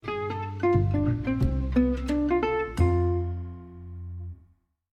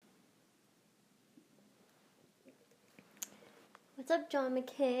What's up, John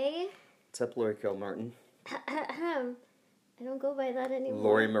McKay? What's up, Lori Kilmartin? I don't go by that anymore.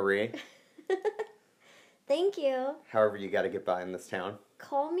 Lori Marie. Thank you. However you got to get by in this town.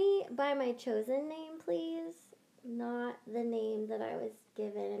 Call me by my chosen name, please. Not the name that I was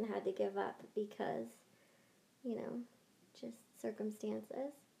given and had to give up because, just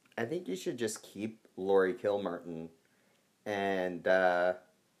circumstances. I think you should just keep Lori Kilmartin and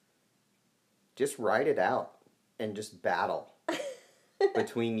just write it out and just battle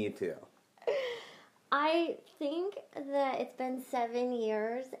between you two. I think that it's been 7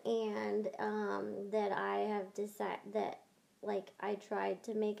 years and that I have decided that, I tried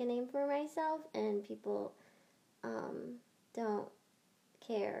to make a name for myself and people don't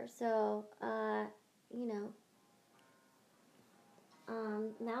care. So,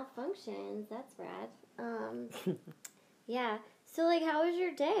 malfunctions, that's rad. Yeah. So, how was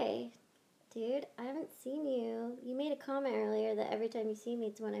your day? Dude, I haven't seen you. You made a comment earlier that every time you see me,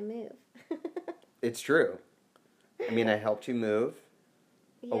 it's when I move. It's true. I mean, I helped you move.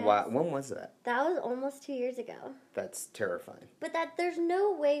 Yes. A while. When was that? That was almost 2 years ago. That's terrifying. But there's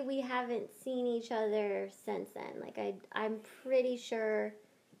no way we haven't seen each other since then. I'm pretty sure.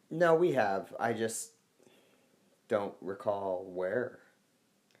 No, we have. I just don't recall where.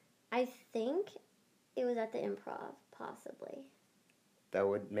 I think it was at the Improv, possibly. That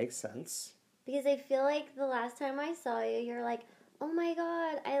would make sense. Because I feel like the last time I saw you, you're like, oh my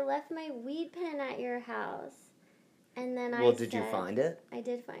God, I left my weed pen at your house. And then Well, did you find it? I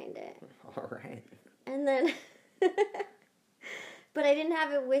did find it. All right. And then, but I didn't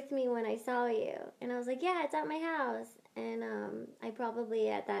have it with me when I saw you. And I was like, yeah, it's at my house. And I probably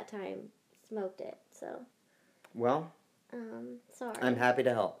at that time smoked it. So. Well. Sorry. I'm happy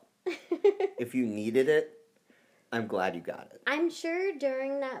to help. If you needed it, I'm glad you got it. I'm sure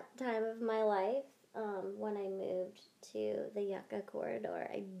during that time of my life, when I moved to the Yucca corridor,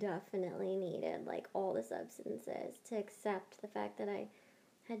 I definitely needed all the substances to accept the fact that I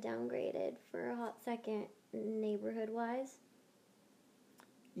had downgraded for a hot second neighborhood-wise.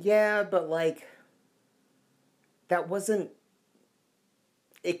 Yeah, but that wasn't,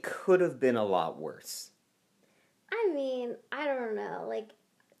 it could have been a lot worse. I mean, I don't know,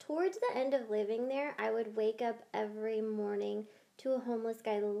 towards the end of living there, I would wake up every morning to a homeless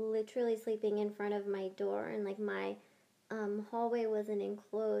guy literally sleeping in front of my door, and my hallway was an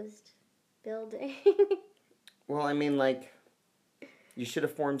enclosed building. Well, I mean, you should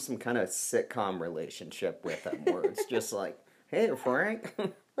have formed some kind of sitcom relationship with him where it's just hey, Frank.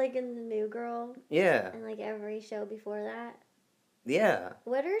 Like in The New Girl? Yeah. And every show before that? Yeah.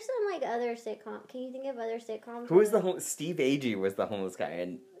 What are some other sitcoms? Can you think of other sitcoms? Who was Steve Agee was the homeless guy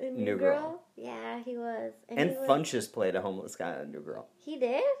in New Girl? Yeah, he was. And Funches played a homeless guy in New Girl. He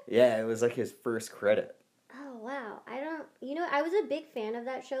did? Yeah, it was his first credit. Oh, wow. I was a big fan of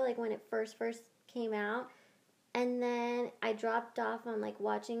that show, when it first came out. And then I dropped off on,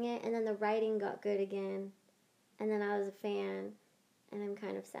 watching it, and then the writing got good again. And then I was a fan, and I'm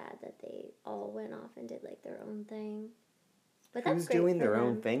kind of sad that they all went off and did, their own thing. But that's Who's great doing for their them.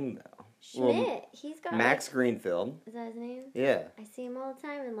 own thing, though? Schmidt. Well, he's got Max Greenfield. Is that his name? Yeah. I see him all the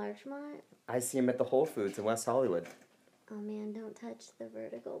time in Larchmont. I see him at the Whole Foods in West Hollywood. Oh man, don't touch the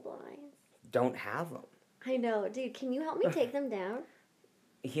vertical blinds. Don't have them. I know, dude. Can you help me take them down?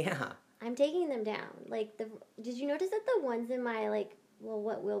 Yeah. I'm taking them down. Did you notice that the ones in my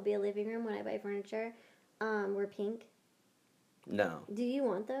what will be a living room when I buy furniture, were pink? No. Do you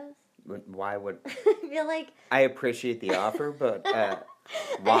want those? Why would... I feel I appreciate the offer, but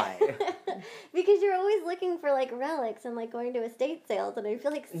why? Because you're always looking for relics and going to estate sales, and I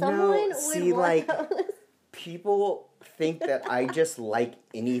feel like someone would want those. People think that I just like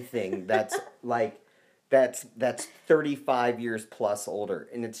anything that's 35 years plus older,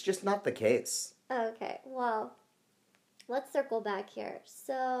 and it's just not the case. Okay, well, let's circle back here.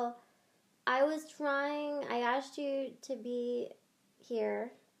 So, I asked you to be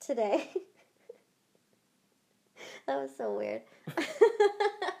here today. That was so weird.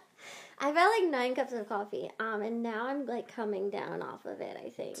 I've had 9 cups of coffee, and now I'm coming down off of it, I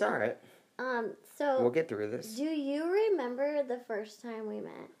think. It's alright. So... We'll get through this. Do you remember the first time we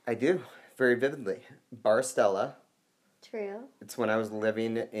met? I do, very vividly. Bar Stella. True. It's when I was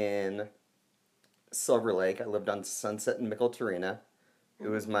living in Silver Lake. I lived on Sunset in Micheltorena. It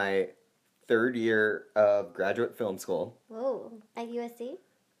was my 3rd year of graduate film school. Whoa. At USC?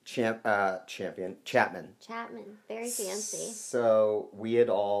 Chapman. Chapman. Very fancy. So we had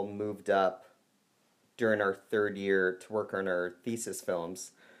all moved up during our 3rd year to work on our thesis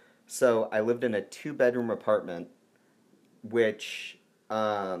films. So I lived in a 2-bedroom apartment, which,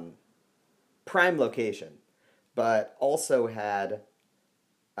 prime location, but also had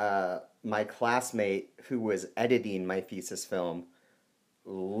my classmate who was editing my thesis film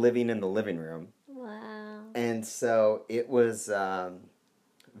living in the living room. Wow. And so it was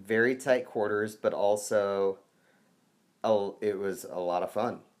very tight quarters, but also it was a lot of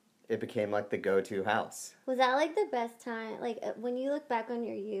fun. It became like the go-to house. Was that like the best time? Like when you look back on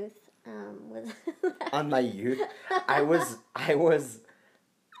your youth, was On my youth, I was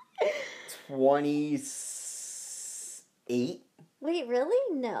 28. Wait,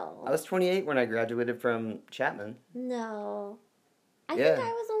 really? No. I was 28 when I graduated from Chapman. No. I Yeah. think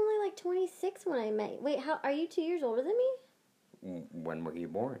I was only like 26 when I met you. Wait, how are you 2 years older than me? When were you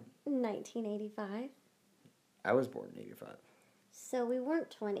born? 1985. I was born in 85. So we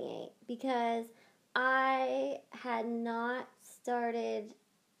weren't 28 because I had not started.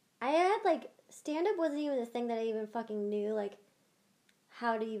 I had like stand up wasn't even a thing that I even fucking knew like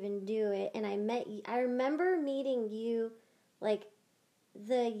how to even do it. And I met you. I remember meeting you like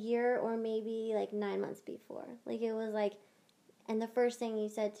the year or maybe like 9 months before. Like it was like, and the first thing you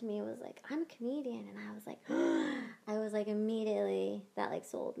said to me was like, "I'm a comedian," and I was like, I was like immediately that like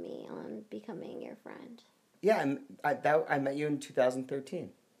sold me on becoming your friend. Yeah, I met you in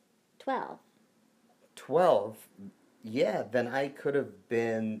 2013. 12. 12? Yeah, then I could have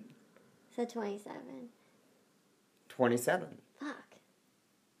been So 27. 27. Fuck.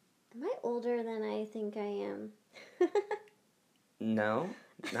 Am I older than I think I am? No,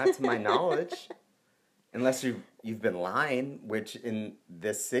 not to my knowledge. Unless you've been lying, which in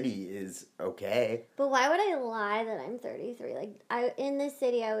this city is okay. But why would I lie that I'm 33? Like in this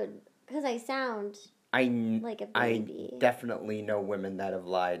city I would, because I sound like a baby. I definitely know women that have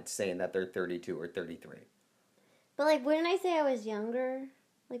lied saying that they're 32 or 33. But like wouldn't I say I was younger?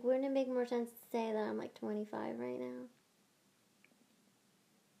 Like wouldn't it make more sense to say that I'm like 25 right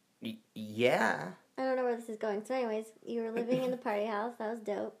now? Yeah. I don't know where this is going. So anyways, you were living in the party house. That was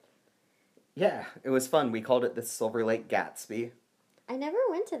dope. Yeah, it was fun. We called it the Silver Lake Gatsby. I never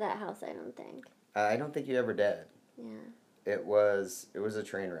went to that house, I don't think. I don't think you ever did. Yeah. It was a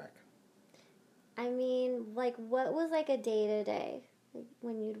train wreck. I mean, like, what was like a day-to-day like,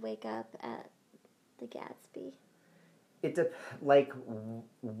 when you'd wake up at the Gatsby? Like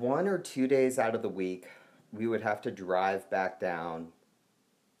 1 or 2 days out of the week, we would have to drive back down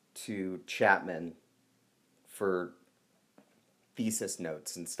to Chapman for thesis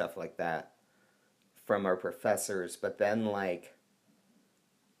notes and stuff like that from our professors. But then, like,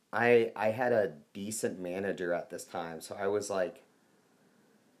 I had a decent manager at this time, so I was like,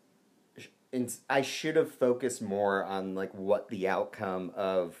 I should have focused more on like what the outcome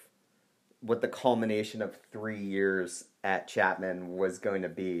of what the culmination of 3 years at Chapman was going to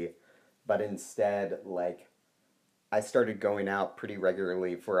be, but instead, like, I started going out pretty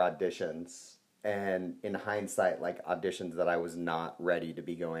regularly for auditions, and in hindsight, like, auditions that I was not ready to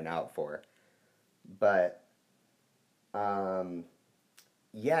be going out for. But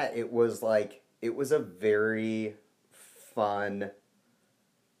yeah, it was a very fun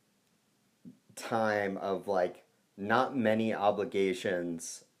time of like not many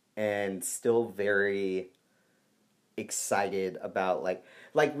obligations and still very excited about like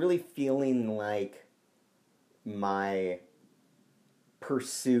really feeling like my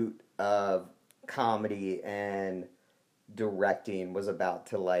pursuit of comedy and directing was about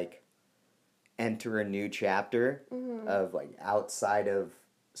to like enter a new chapter of like outside of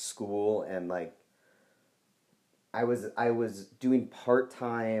school. And like I was doing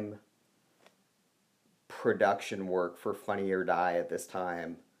part-time production work for Funny or Die at this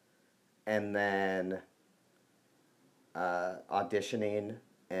time, and then auditioning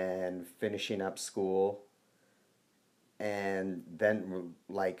and finishing up school, and then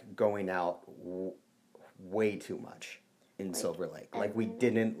like going out way too much in Silver Lake. Like we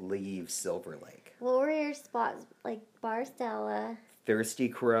didn't leave Silver Lake. What were your spots? Like Bar Stella. Thirsty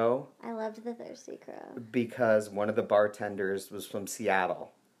Crow. I loved the Thirsty Crow. Because one of the bartenders was from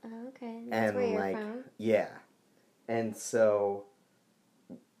Seattle. Oh, okay. That's where you're from? Yeah. And so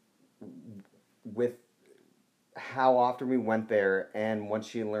with how often we went there, and once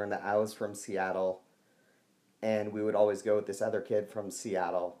she learned that I was from Seattle, and we would always go with this other kid from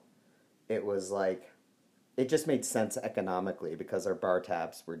Seattle, it was like, it just made sense economically because our bar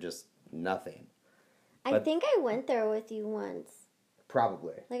tabs were just nothing. I think I went there with you once.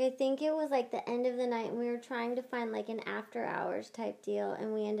 Probably. Like, I think it was like the end of the night, and we were trying to find like an after hours type deal,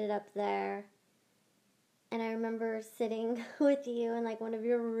 and we ended up there. And I remember sitting with you and like one of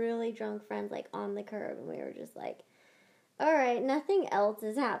your really drunk friends like on the curb, and we were just like, all right, nothing else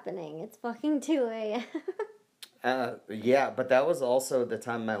is happening. It's fucking 2 a.m. Yeah, but that was also the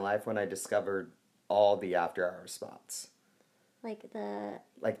time in my life when I discovered all the after-hour spots. Like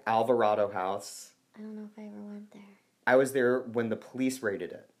Like Alvarado House. I don't know if I ever went there. I was there when the police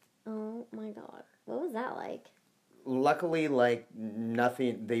raided it. Oh my god. What was that like? Luckily, like,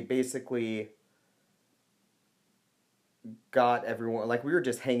 nothing, they basically got everyone, like, we were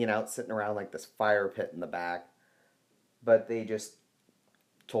just hanging out, sitting around, like, this fire pit in the back, but they just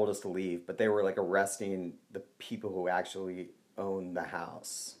told us to leave, but they were, like, arresting the people who actually owned the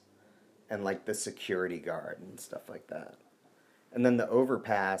house, and, like, the security guard and stuff like that. And then the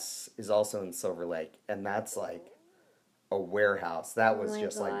overpass is also in Silver Lake, and that's, like, a warehouse. That was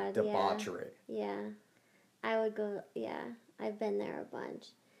just, God, like, debauchery. Yeah. I would go, yeah. I've been there a bunch.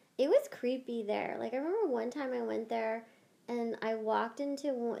 It was creepy there. Like, I remember one time I went there, and I walked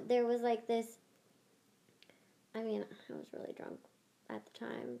into, there was, like, this, I mean, I was really drunk at the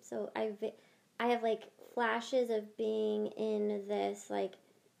time, so I have, like, flashes of being in this, like,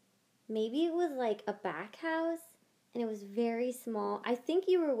 maybe it was, like, a back house, and it was very small. I think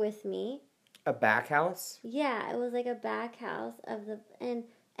you were with me. A back house? Yeah, it was, like, a back house and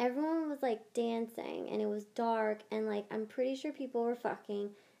everyone was, like, dancing, and it was dark, and, like, I'm pretty sure people were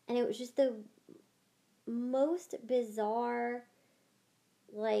fucking, and it was just the most bizarre,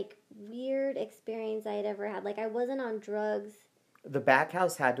 like, weird experience I had ever had. Like, I wasn't on drugs. The back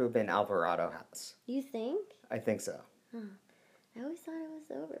house had to have been Alvarado House. You think? I think so. Huh. I always thought it was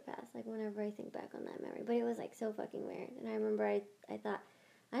the overpass, like, whenever I think back on that memory. But it was, like, so fucking weird. And I remember I thought,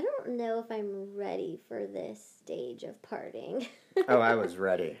 I don't know if I'm ready for this stage of partying. Oh, I was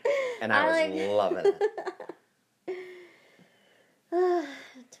ready. And I was loving it.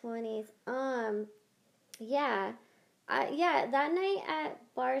 20s. Yeah. That night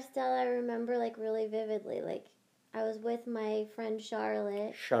at Bar Stella, I remember, like, really vividly. Like, I was with my friend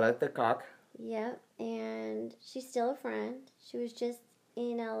Charlotte. Shut out the cock. Yep, and she's still a friend. She was just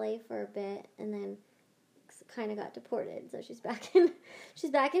in LA for a bit, and then kind of got deported. So she's back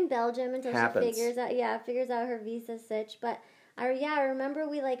in Belgium until Happens. she figures out her visa sitch. But I remember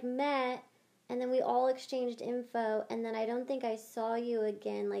we, like, met, and then we all exchanged info, and then I don't think I saw you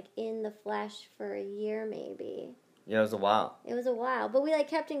again, like, in the flesh for a year maybe. Yeah, it was a while. It was a while, but we, like,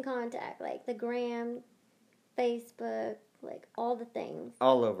 kept in contact, like the gram, Facebook, like, all the things.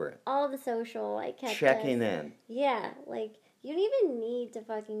 All over it. All the social, like, kept checking us. in. Yeah, like, you don't even need to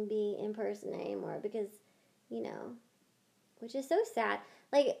fucking be in person anymore because, you know, which is so sad.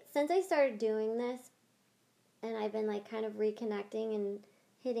 Like, since I started doing this, and I've been, like, kind of reconnecting and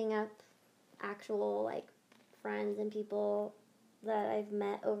hitting up actual, like, friends and people that I've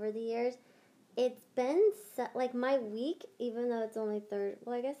met over the years, it's been, like, my week, even though it's only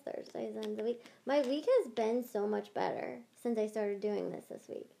Thursdays ends the week, my week has been so much better since I started doing this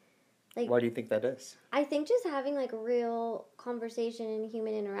week. Like, why do you think that is? I think just having, like, real conversation and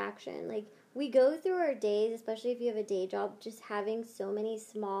human interaction. Like, we go through our days, especially if you have a day job, just having so many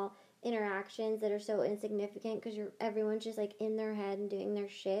small interactions that are so insignificant because everyone's just, like, in their head and doing their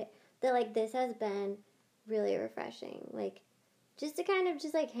shit, that, like, this has been really refreshing. Like, just to kind of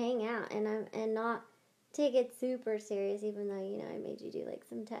just, like, hang out and not take it super serious, even though, you know, I made you do, like,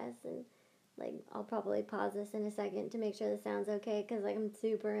 some tests, and, like, I'll probably pause this in a second to make sure this sounds okay, because, like, I'm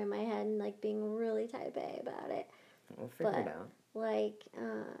super in my head and, like, being really type A about it. We'll figure it out. Like,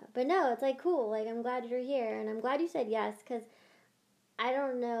 but no, it's, like, cool. Like, I'm glad you're here, and I'm glad you said yes, because I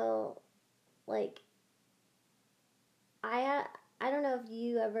don't know, like, I don't know if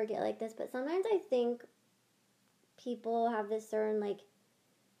you ever get like this, but sometimes I think people have this certain, like,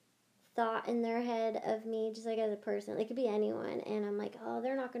 thought in their head of me, just, like, as a person. It could be anyone, and I'm like, oh,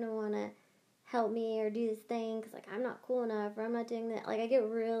 they're not going to want to help me or do this thing because, like, I'm not cool enough, or I'm not doing that. Like, I get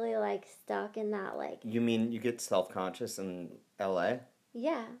really, like, stuck in that, like... You mean you get self-conscious in LA?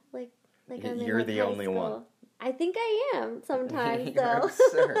 Yeah, like I'm in, you're like, the high only school. one. I think I am sometimes, You're though.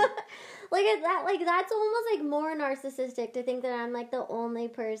 absurd. That's almost, like, more narcissistic to think that I'm, like, the only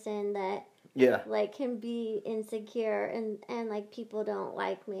person that... Yeah. Like, can be insecure and like, people don't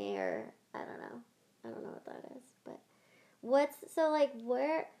like me, or I don't know what that is, but what's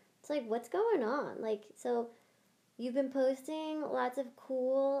going on? Like, so you've been posting lots of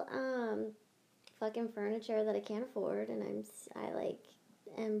cool fucking furniture that I can't afford, and I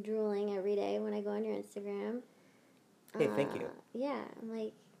am drooling every day when I go on your Instagram. Hey, thank you. Yeah, I'm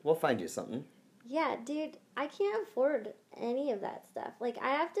like, we'll find you something. Yeah, dude, I can't afford any of that stuff. Like, I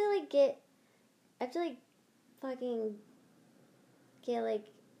have to fucking get, like,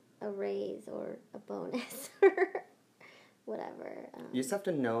 a raise or a bonus or whatever. You just have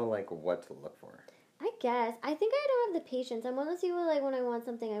to know, like, what to look for. I guess. I think I don't have the patience. I'm one of those people, like, when I want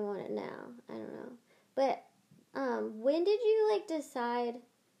something, I want it now. I don't know. But, when did you, like, decide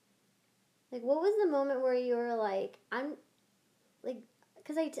Like, what was the moment where you were like, I'm, like,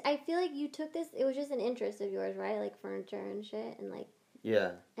 because I feel like you took this, it was just an interest of yours, right? Like, furniture and shit, and, like,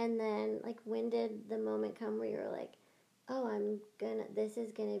 Yeah. and then, like, when did the moment come where you were like, oh, this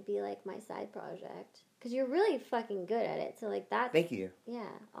is gonna be, like, my side project? Because you're really fucking good at it, so, like, that's... Thank you. Yeah,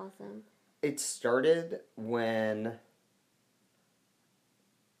 awesome. It started when,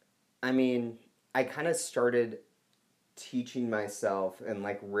 I mean, I kind of started teaching myself and,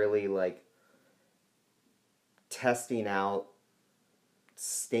 like, really, like, testing out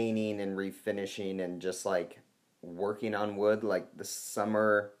staining and refinishing and just, like, working on wood, like, the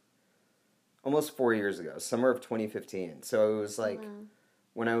summer, almost 4 years ago, summer of 2015. So it was, like, Wow.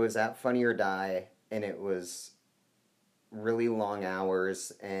 when I was at Funny or Die, and it was really long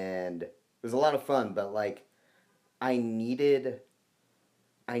hours, and it was a lot of fun, but, like, I needed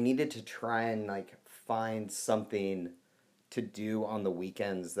to try and, like, find something to do on the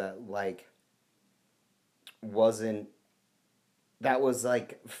weekends that, like, wasn't, that was,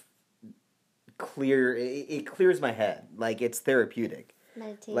 like, clear. It clears my head. Like, it's therapeutic.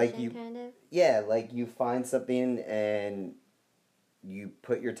 Meditation, Like, you, kind of? yeah, like, you find something and you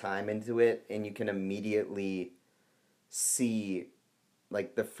put your time into it, and you can immediately see,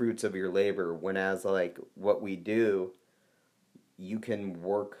 like, the fruits of your labor. When as, like, what we do, you can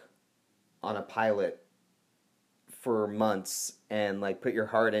work on a pilot for months and, like, put your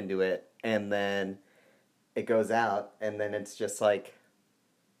heart into it, and then it goes out, and then it's just like,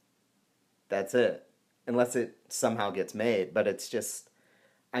 that's it. Unless it somehow gets made. But it's just,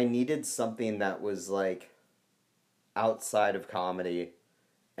 I needed something that was, like, outside of comedy,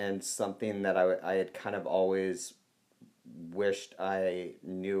 and something that I had kind of always wished I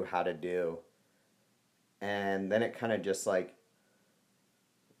knew how to do. And then it kind of just, like,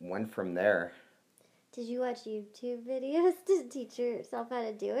 went from there. Did you watch YouTube videos to teach yourself how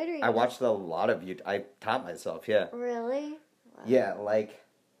to do it? Or I watched a lot of YouTube. I taught myself, yeah. Really? Wow. Yeah, like,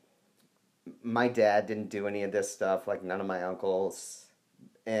 my dad didn't do any of this stuff, like, none of my uncles.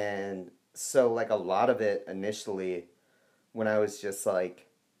 And so, like, a lot of it initially, when I was just, like,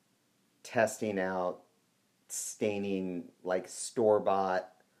 testing out staining, like, store-bought,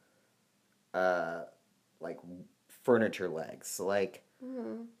 like, furniture legs, like,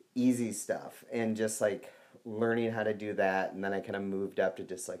 easy stuff, and just, like, learning how to do that. And then I kind of moved up to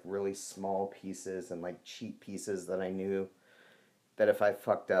just, like, really small pieces and, like, cheap pieces that I knew that if I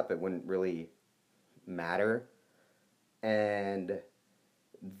fucked up, it wouldn't really matter. And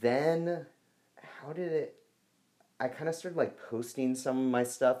then, I kind of started, like, posting some of my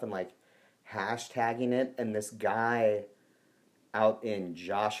stuff and, like, hashtagging it, and this guy out in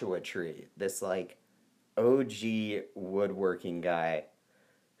Joshua Tree, this, like, OG woodworking guy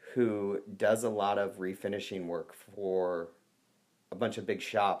who does a lot of refinishing work for a bunch of big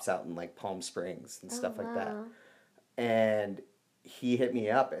shops out in, like, Palm Springs and stuff like that. And he hit me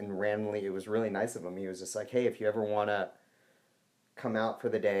up, and randomly, it was really nice of him. He was just like, hey, if you ever want to come out for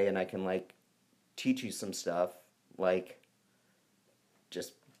the day and I can, like, teach you some stuff, like,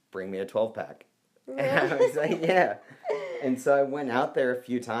 just bring me a 12-pack. Really? And I was like, yeah. And so I went out there a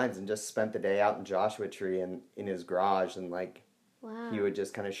few times and just spent the day out in Joshua Tree and in his garage, and, like, Wow. he would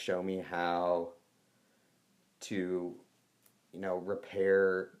just kind of show me how to, you know,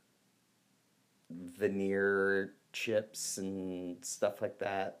 repair veneer chips and stuff like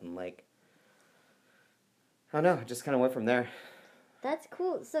that. And, like, I don't know, it just kind of went from there. That's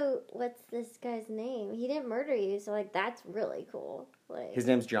cool. So, what's this guy's name? He didn't murder you, so, like, that's really cool. Like, His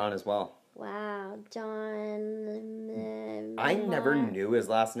name's John as well. wow, John. I never knew his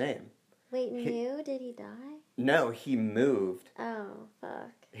last name. Wait, Did he die? No, he moved. Oh,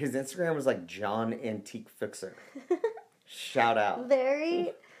 fuck. His Instagram was like John Antique Fixer. Shout out.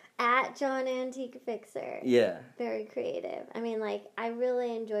 Very at John Antique Fixer. Yeah. Very creative. I mean, like, I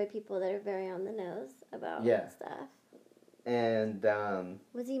really enjoy people that are very on the nose about stuff. And,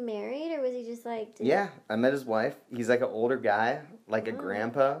 was he married, or was he just like... Yeah, I met his wife. He's like an older guy, like a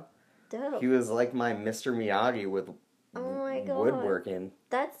grandpa. Dope. He was like my Mr. Miyagi with woodworking.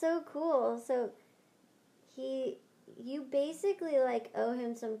 That's so cool. So, you basically, like, owe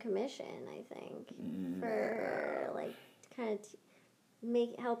him some commission, I think, for, like, kind of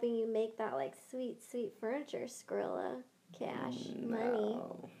helping you make that, like, sweet furniture Skrilla cash money.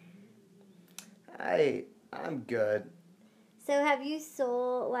 I'm good. So have you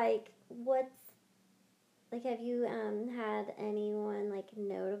sold, like, have you had anyone, like,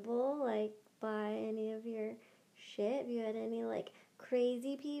 notable, like, buy any of your shit? Have you had any, like,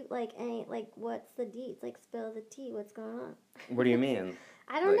 crazy people, like, any, like, what's the deets? Like, spill the tea, what's going on? What do you mean?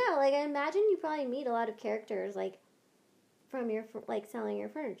 I don't know. Like, I imagine you probably meet a lot of characters, like, from your like selling your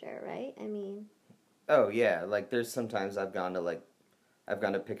furniture, right? I mean, Oh yeah, like there's sometimes I've gone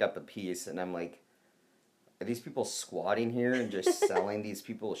to pick up a piece and I'm like, are these people squatting here and just selling these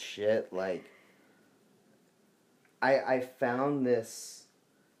people shit? Like, I found this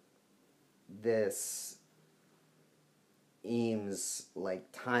Eames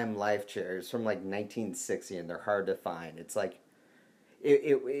like Time Life chairs from like 1960 and they're hard to find. It's like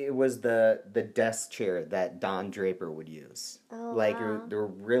it was the desk chair that Don Draper would use. oh Like wow. they're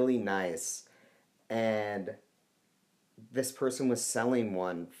really nice, and this person was selling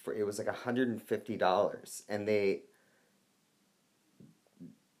one for it was like $150, and it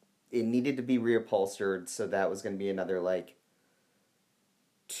needed to be reupholstered, so that was going to be another like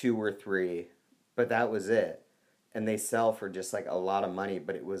two or three, but that was it. And they sell for just like a lot of money,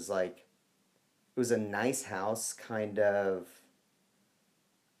 but it was like it was a nice house, kind of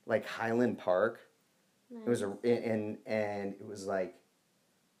like Highland Park. Nice. It was and it was like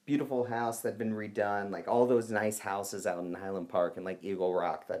beautiful house that had been redone, like all those nice houses out in Highland Park and like Eagle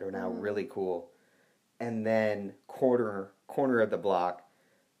Rock that are now really cool. And then corner of the block,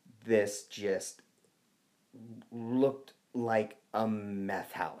 this just looked like a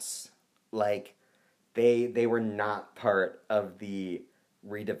meth house. Like they were not part of the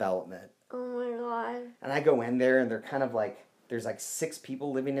redevelopment. Oh my god. And I go in there and they're kind of like there's like six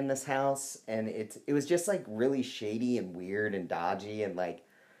people living in this house, and it was just like really shady and weird and dodgy, and like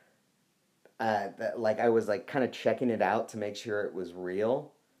like I was like kind of checking it out to make sure it was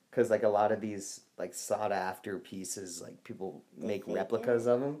real, because like a lot of these like sought after pieces, like people make replicas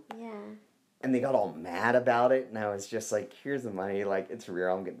of them. Yeah. And they got all mad about it, and I was just like, here's the money, like it's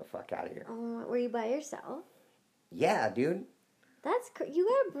real, I'm getting the fuck out of here. Oh, were you by yourself? Yeah, dude.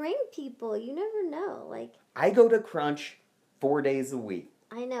 You gotta bring people. You never know. Like, I go to Crunch 4 days a week.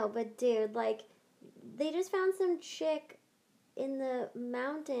 I know, but dude, like, they just found some chick in the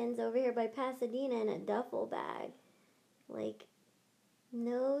mountains over here by Pasadena in a duffel bag. Like,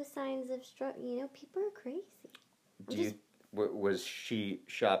 no signs of struggle. You know, people are crazy. Was she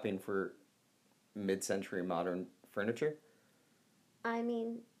shopping for mid-century modern furniture? I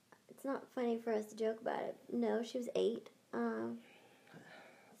mean, it's not funny for us to joke about it. No, she was 8.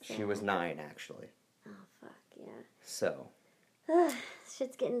 She was 9, actually. Oh, fuck, yeah. So.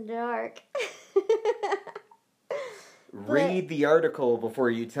 Shit's getting dark. Read the article before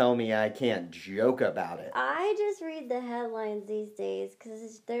you tell me I can't joke about it. I just read the headlines these days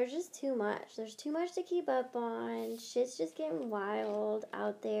because there's just too much. There's too much to keep up on. Shit's just getting wild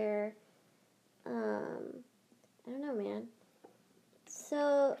out there. I don't know, man.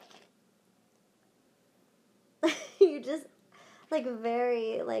 So, you just, like,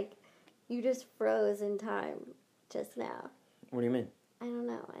 you just froze in time just now. What do you mean? I don't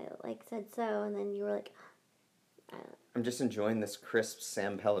know. I, like, said so, and then you were like, I'm just enjoying this crisp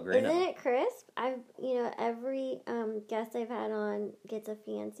San Pellegrino. Isn't it crisp? Every guest I've had on gets a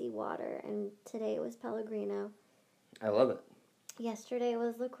fancy water, and today it was Pellegrino. I love it. Yesterday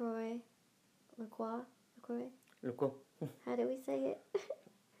was LaCroix. LaCroix? How do we say it?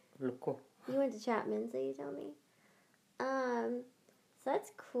 LaCroix. You went to Chapman, so you tell me. So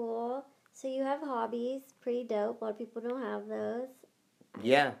that's cool. So you have hobbies, pretty dope. A lot of people don't have those.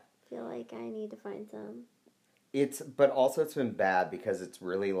 Yeah. I feel like I need to find some. But also it's been bad because it's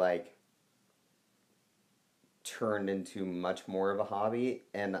really like turned into much more of a hobby,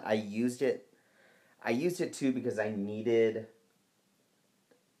 and I used it too because I needed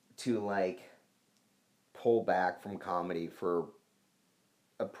to like pull back from comedy for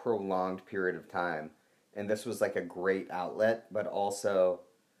a prolonged period of time, and this was like a great outlet, but also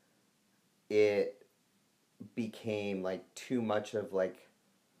it became like too much of like,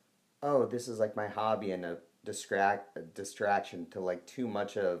 oh, this is like my hobby and a distraction to like too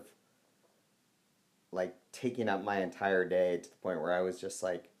much of like taking up my entire day to the point where I was just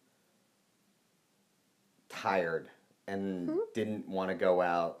like tired and didn't want to go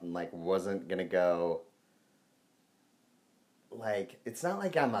out and like wasn't gonna go. Like, it's not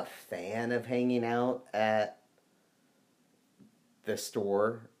like I'm a fan of hanging out at the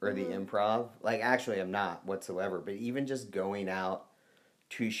store or the Improv. Like, actually I'm not whatsoever, but even just going out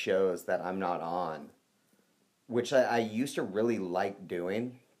to shows that I'm not on, which I used to really like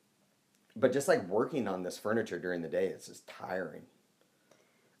doing, but just like working on this furniture during the day, it's just tiring.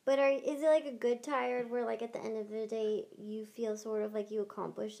 But is it like a good tired where like at the end of the day you feel sort of like you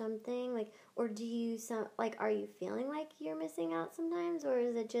accomplished something, like, or do you are you feeling like you're missing out sometimes, or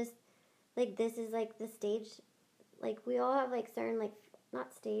is it just like this is like the stage, like we all have like certain like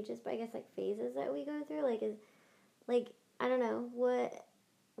not stages but I guess like phases that we go through, like is like I don't know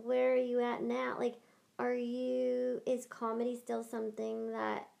where are you at now, like is comedy still something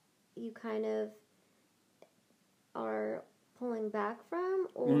that you kind of are pulling back from?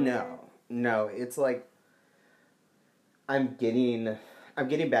 Or No, it's like I'm getting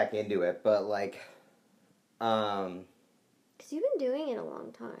back into it, but like, because you've been doing it a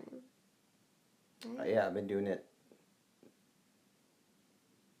long time, right? yeah, I've been doing it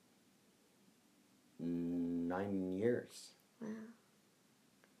 9 years. Wow.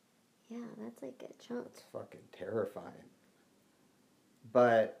 Yeah, that's like a chunk. It's fucking terrifying.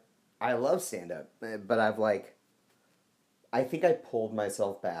 But I love stand-up, but I think I pulled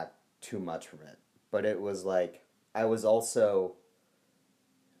myself back too much from it. But it was like, I was also,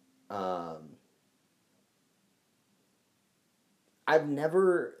 I've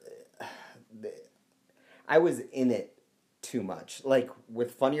never, I was in it too much. Like,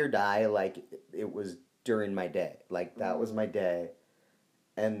 with Funny or Die, like, it was during my day. Like, that was my day.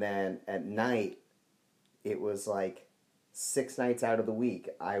 And then at night, it was like 6 nights out of the week,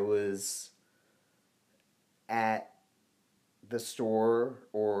 I was at the store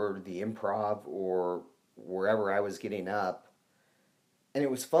or the Improv or wherever I was getting up. And it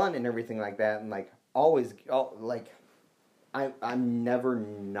was fun and everything like that. And like, I'm never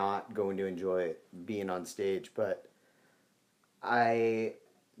not going to enjoy being on stage, but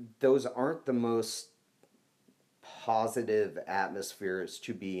those aren't the most positive atmospheres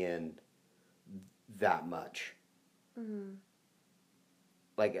to be in that much. Mm-hmm.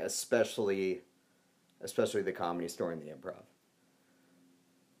 Like, especially the Comedy Store and the Improv.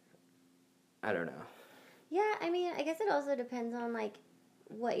 I don't know. Yeah, I mean, I guess it also depends on like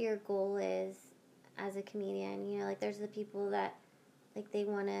what your goal is as a comedian. You know, like there's the people that like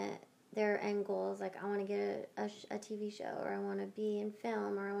their end goals, like I want to get a TV show, or I want to be in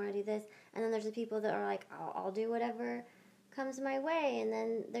film, or I want to do this. And then there's the people that are like, I'll do whatever comes my way. And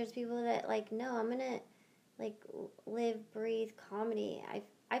then there's people that like, no, I'm gonna like live, breathe comedy.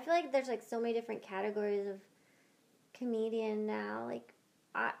 I feel like there's like so many different categories of comedian now. Like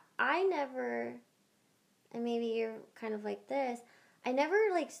I never, and maybe you're kind of like this, I never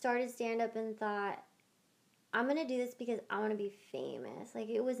like started stand up and thought I'm gonna do this because I want to be famous. Like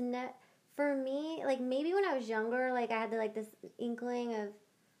it was for me. Like maybe when I was younger, like I had this inkling of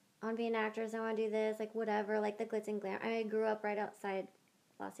I want to be an actress. I want to do this, like whatever, like the glitz and glam. I grew up right outside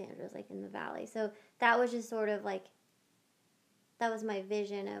Los Angeles, like in the valley. So that was just sort of like that was my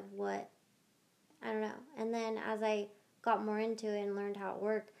vision of what, I don't know. And then as I got more into it and learned how it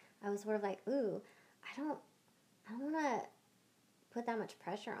worked, I was sort of like, ooh, I don't want to put that much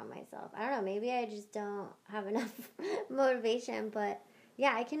pressure on myself. I don't know, maybe I just don't have enough motivation, but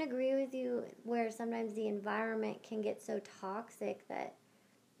yeah, I can agree with you where sometimes the environment can get so toxic that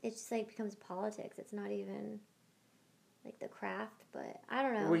it just like becomes politics. It's not even like the craft, but I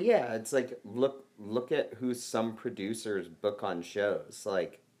don't know. Well, yeah, it's like look at who some producers book on shows.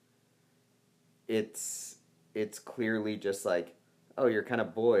 Like it's clearly just like, oh, you're kind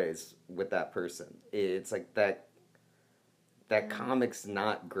of boys with that person. It's like that comic's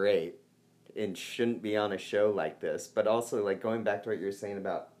not great and shouldn't be on a show like this. But also, like, going back to what you're saying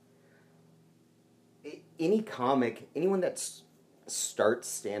about any comic, anyone that starts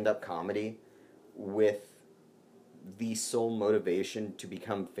stand-up comedy with the sole motivation to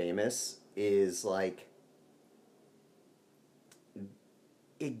become famous is like,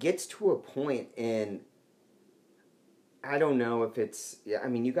 it gets to a point in, I don't know if it's, I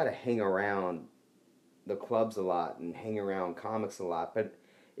mean, you got to hang around the clubs a lot and hang around comics a lot, but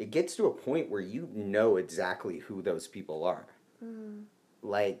it gets to a point where you know exactly who those people are. Mm.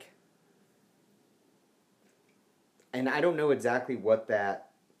 Like, and I don't know exactly what that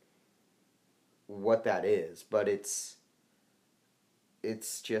is, but it's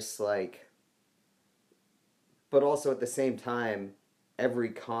just like, but also at the same time, every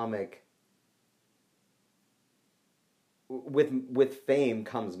comic, with fame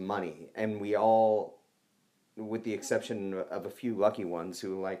comes money, and we all, with the exception of a few lucky ones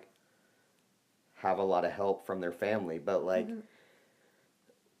who like have a lot of help from their family, but like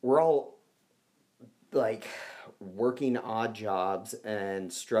we're all like working odd jobs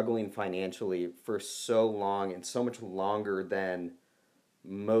and struggling financially for so long, and so much longer than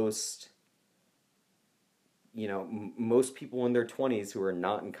most, most people in their 20s who are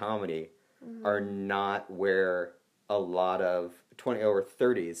not in comedy are not where a lot of 20 or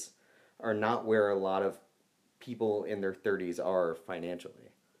 30s are not where a lot of people in their 30s are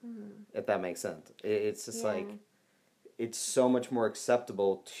financially. If that makes sense. It's just like, it's so much more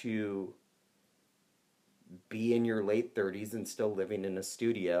acceptable to be in your late 30s and still living in a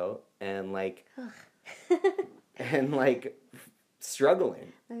studio and like and like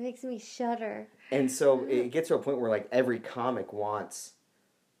struggling. That makes me shudder. And so it gets to a point where like every comic wants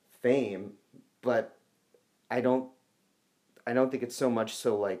fame, but I don't think it's so much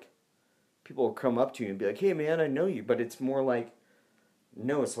so like people will come up to you and be like, "Hey man, I know you," but it's more like,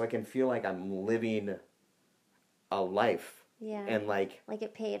 no, so I can feel like I'm living a life. Yeah. And like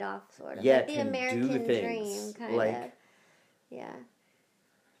it paid off, sort of. Yeah, like the American dream, kind of. Yeah.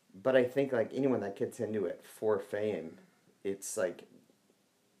 But I think like anyone that gets into it for fame, it's like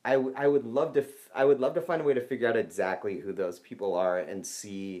I would love to find a way to figure out exactly who those people are and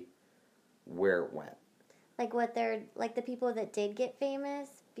see where it went. Like what they're like the people that did get famous,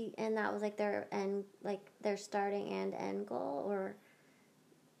 and that was like their end, like their starting and end goal, or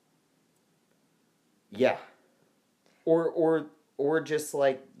yeah, or just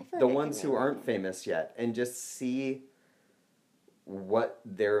like the ones who aren't famous yet, and just see what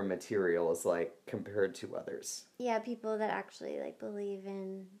their material is like compared to others. Yeah, people that actually like believe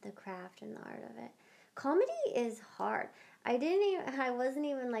in the craft and the art of it. Comedy is hard. I wasn't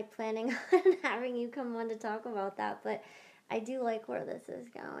even like planning on having you come on to talk about that, but I do like where this is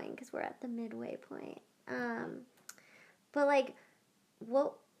going because we're at the midway point. But like,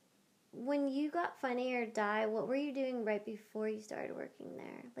 when you got Funny or Die, what were you doing right before you started working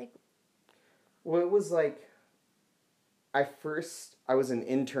there? Like, well, it was like I was an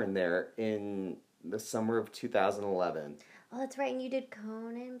intern there in the summer of 2011. Oh, that's right. And you did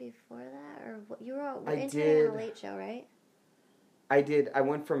Conan before that, or what? You were interning on a Late Show, right? I did. I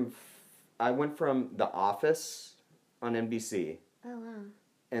went from The Office on NBC. Oh wow.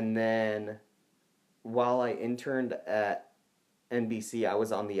 And then while I interned at NBC, I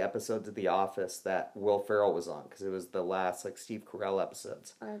was on the episodes of The Office that Will Ferrell was on because it was the last like Steve Carell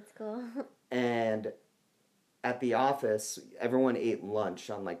episodes. Oh, that's cool. And at The Office, everyone ate lunch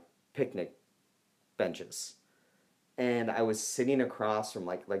on like picnic benches. And I was sitting across from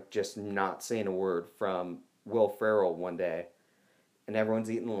like just not saying a word from Will Ferrell one day. And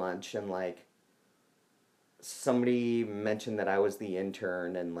everyone's eating lunch and like somebody mentioned that I was the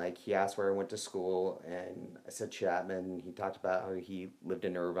intern and like he asked where I went to school and I said Chapman. He talked about how he lived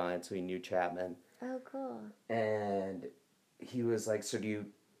in Irvine, so he knew Chapman. Oh, cool. And he was like, "So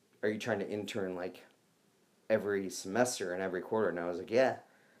are you trying to intern like every semester and every quarter?" And I was like, "Yeah."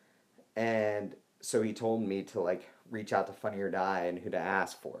 And so he told me to like reach out to Funny or Die and who to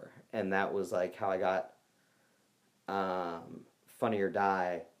ask for. And that was like how I got Funny or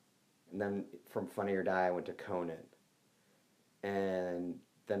Die. And then from Funny or Die, I went to Conan. And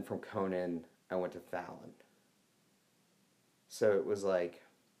then from Conan, I went to Fallon. So it was like,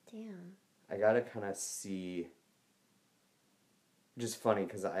 damn, I got to kind of see, just funny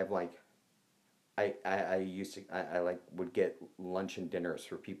because I've like, I used to, I like would get lunch and dinners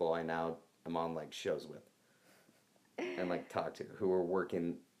for people I now am on like shows with. And like talk to who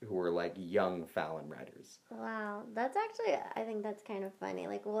were like young Fallon writers. Wow, that's actually, I think that's kind of funny.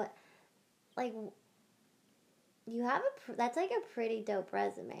 Like what, like you have that's like a pretty dope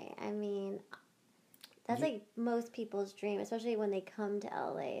resume. I mean, that's like most people's dream, especially when they come to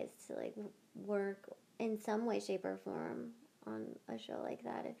LA, is to like work in some way, shape, or form on a show like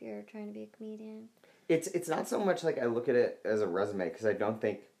that. If you're trying to be a comedian, it's not so much like I look at it as a resume because I don't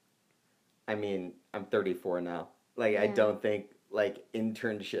think. I mean, I'm 34 now. Like, yeah. I don't think, like,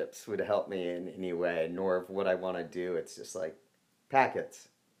 internships would help me in any way, nor of what I want to do. It's just, like, packets.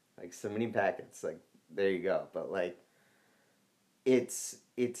 Like, so many packets. Like, there you go. But, like, it's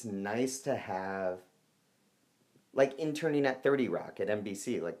nice to have, like, interning at 30 Rock at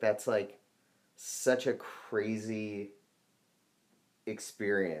NBC. Like, that's, like, such a crazy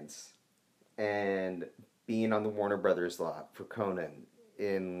experience. And being on the Warner Brothers lot for Conan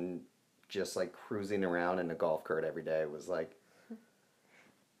in just like cruising around in a golf cart every day was like,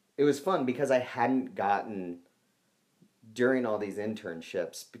 it was fun because I hadn't gotten during all these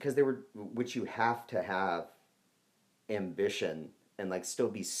internships because they were, which you have to have ambition and like still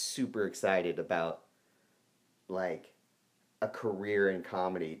be super excited about like a career in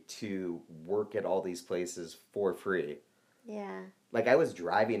comedy to work at all these places for free. Yeah. Like I was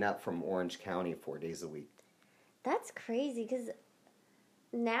driving up from Orange County 4 days a week. That's crazy because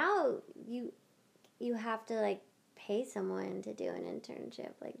now you have to like pay someone to do an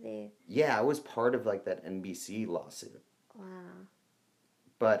internship, like they. Yeah, I was part of like that NBC lawsuit. Wow.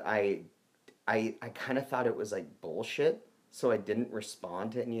 But I kind of thought it was like bullshit, so I didn't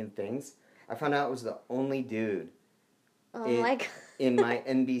respond to any of the things. I found out I was the only dude. Oh my God. In my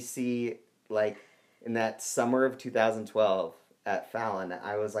NBC, like in that summer of 2012 at Fallon,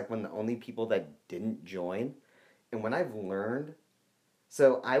 I was like one of the only people that didn't join. And when I've learned.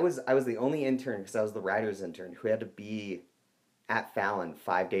 So I was the only intern because I was the writer's intern who had to be at Fallon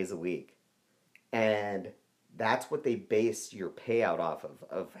 5 days a week. And that's what they based your payout off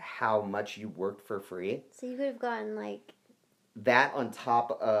of how much you worked for free. So you could have gotten like that on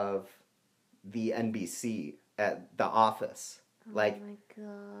top of the NBC at The Office. oh Like, my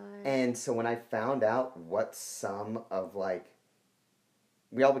god. and so when I found out what some of like,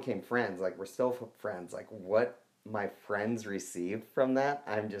 we all became friends, like we're still friends, like what my friends received from that,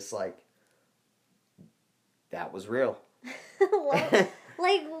 I'm just like, that was real. Well,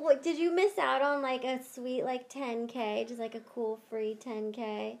 like, what, did you miss out on like a sweet like 10K, just like a cool free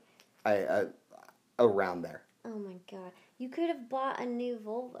 10K? I around there. Oh my god, you could have bought a new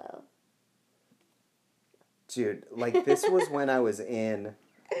Volvo. Dude, like this was when I was in.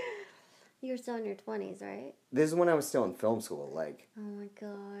 You were still in your 20s, right? This is when I was still in film school. Like, Oh my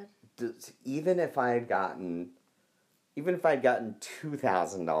god. even if I had gotten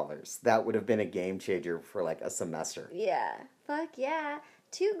 $2,000, that would have been a game changer for like a semester. Yeah. Fuck yeah.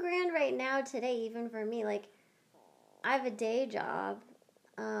 $2,000 right now today, even for me. Like, I have a day job,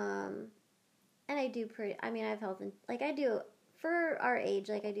 and I do I have health and like I do for our age.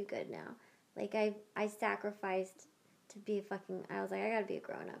 Like I do good now. Like I sacrificed to be a fucking. I was like I gotta be a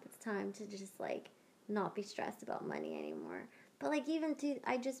grown up. It's time to just like not be stressed about money anymore. But like even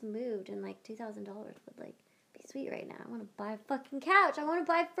I just moved and like $2,000 would like be sweet right now. I want to buy a fucking couch. I want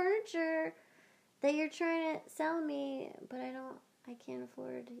to buy furniture that you're trying to sell me, but I can't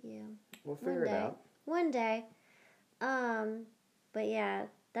afford you. We'll figure it out. One day. But yeah,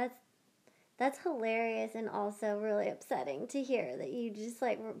 that's hilarious and also really upsetting to hear that you just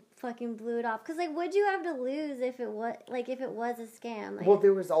like fucking blew it off. Cause like, what'd you have to lose if it was a scam? Like, Well,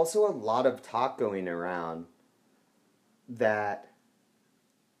 there was also a lot of talk going around that,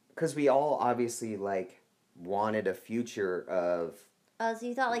 because we all obviously like wanted a future of oh, so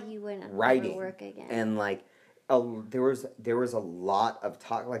you thought like you wouldn't writing ever work again? and like there was a lot of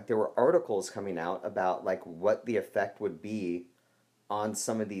talk. Like there were articles coming out about like what the effect would be on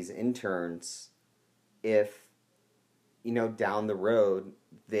some of these interns if, down the road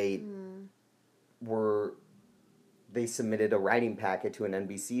they submitted a writing packet to an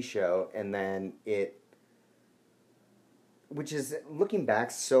NBC show, and then which is, looking back,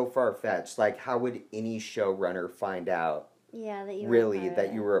 so far-fetched. Like, how would any showrunner find out Yeah, that you were really a part that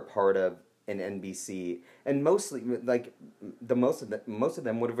of you it. were a part of an NBC? And mostly, like, most of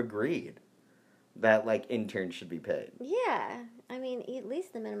them would have agreed that like interns should be paid. Yeah, I mean at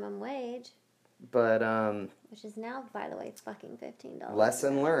least the minimum wage, But which is now, by the way, fucking $15.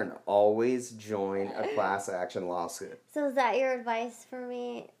 lesson learned: always join a class action lawsuit. So is that your advice for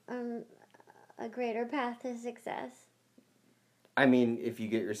me on a greater path to success? I mean, if you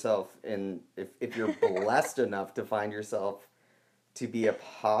get yourself in, if you're blessed enough to find yourself to be a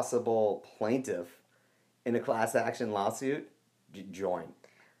possible plaintiff in a class action lawsuit, join.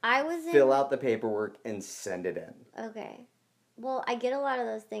 Fill out the paperwork and send it in. Okay. Well, I get a lot of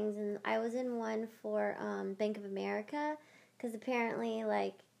those things, and I was in one for Bank of America, because apparently,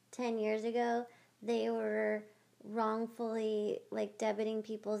 like, 10 years ago, they were wrongfully, like, debiting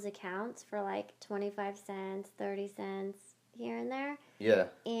people's accounts for, like, 25 cents, 30 cents, here and there. Yeah.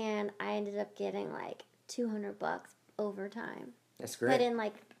 And I ended up getting, like, $200 over time. That's great. Put in,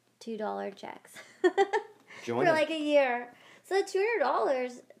 like, $2 checks. Join for, it. like, a year. So the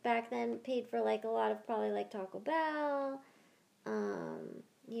 $200 back then paid for, like, a lot of probably, like, Taco Bell,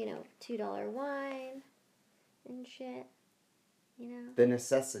 $2 wine and shit, The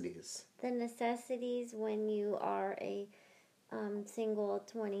necessities. The necessities when you are a single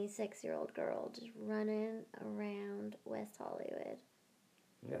 26-year-old girl just running around West Hollywood.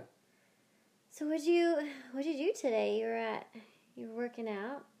 Yeah. So what'd you do today? You were working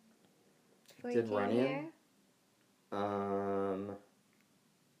out before you came here?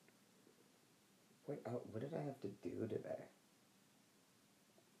 What did I have to do today?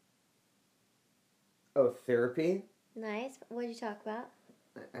 Oh, therapy? Nice. What'd you talk about?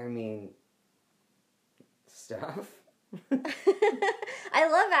 I mean, stuff. I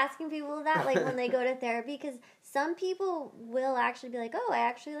love asking people that, like, when they go to therapy, because some people will actually be like, oh, I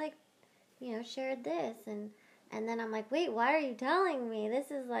actually, like, shared this, and then I'm like, wait, why are you telling me?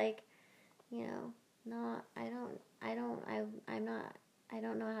 This is, like, not, I don't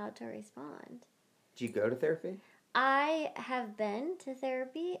know how to respond. Do you go to therapy? I have been to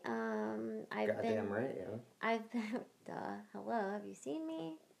therapy. Goddamn right, yeah. I've been, hello, have you seen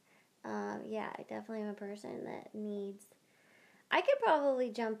me? Yeah, I definitely am a person that needs, I could probably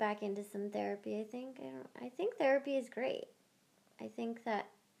jump back into some therapy, I think. I think therapy is great. I think that,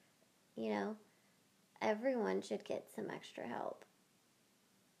 everyone should get some extra help.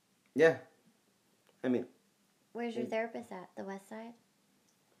 Yeah. I mean, Where's your therapist at? The West Side?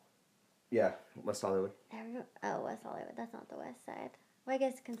 Yeah, West Hollywood. West Hollywood. That's not the West Side. Well, I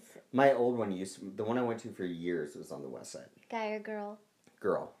guess My old one the one I went to for years was on the West Side. guy or girl?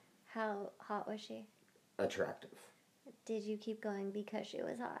 Girl. How hot was she? Attractive. Did you keep going because she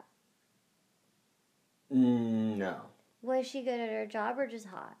was hot? No. Was she good at her job or just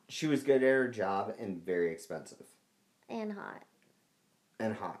hot? She was good at her job and very expensive. And hot.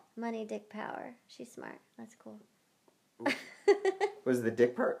 And hot. Money, dick, power. She's smart. That's cool. Was the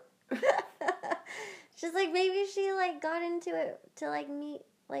dick part? Just like maybe she like got into it to like meet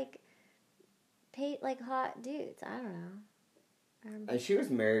like hot dudes. I don't know. And she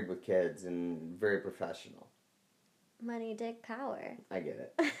was married with kids and very professional. Money, dick, power. I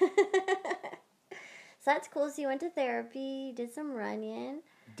get it. So that's cool. So you went to therapy, did some running.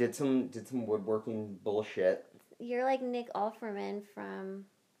 Did some woodworking bullshit. You're like Nick Offerman from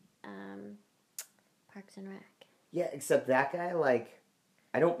Parks and Rec. Yeah, except that guy, like,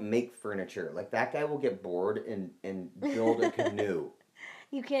 I don't make furniture. Like, that guy will get bored and build a canoe.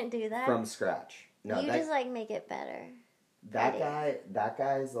 You can't do that? From scratch. No, you just, like, make it better. That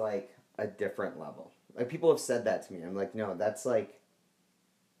guy's, like, a different level. Like, people have said that to me. I'm like, no, that's, like,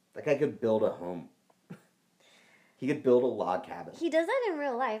 that guy could build a home. He could build a log cabin. He does that in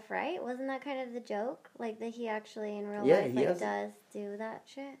real life, right? Wasn't that kind of the joke? Like, that he actually in real life, like, does do that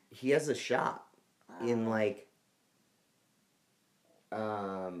shit? He has a shop in, like,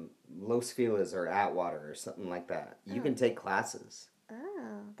 Los Feliz or Atwater or something like that. You can take classes.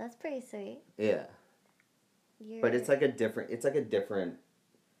 Oh, that's pretty sweet. Yeah. But it's like a different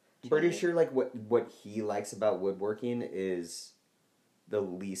I'm pretty sure like what he likes about woodworking is the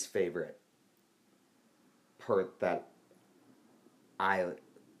least favorite part that I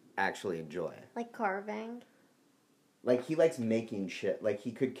actually enjoy. Like carving? Like he likes making shit. Like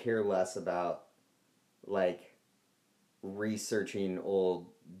he could care less about like researching old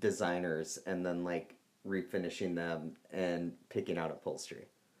designers and then like refinishing them and picking out upholstery.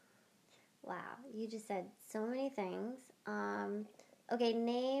 Wow, you just said so many things. Okay,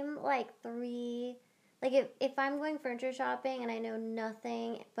 name like 3. Like if I'm going furniture shopping and I know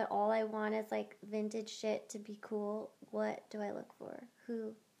nothing, but all I want is like vintage shit to be cool, what do I look for?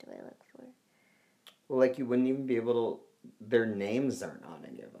 Who do I look for? Well, like you wouldn't even be able to. Their names aren't on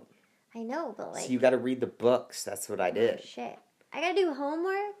any of them. I know, but like. So you got to read the books. That's what I did. Oh, shit, I gotta do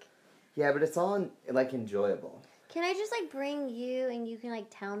homework. Yeah, but it's all like enjoyable. Can I just like bring you and you can like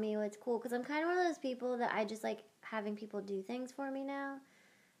tell me what's cool? Because I'm kind of one of those people that I just like having people do things for me now.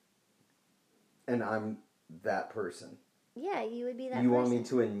 And I'm that person. Yeah, you would be that You person. want me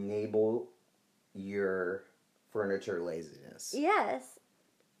to enable your furniture laziness. Yes.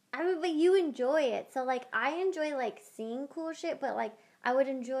 I mean, but you enjoy it. So, like, I enjoy, like, seeing cool shit, but, like, I would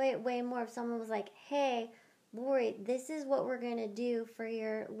enjoy it way more if someone was like, hey, Lori, this is what we're going to do for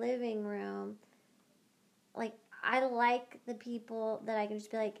your living room. Like, I like the people that I can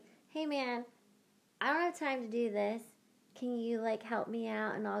just be like, hey, man, I don't have time to do this. Can you, like, help me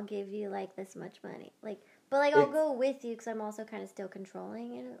out and I'll give you, like, this much money? Like, but, like, I'll go with you because I'm also kind of still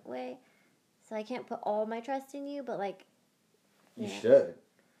controlling in a way. So I can't put all my trust in you, but, like... You should.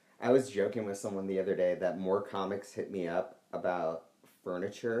 I was joking with someone the other day that more comics hit me up about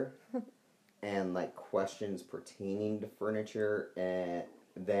furniture and, like, questions pertaining to furniture and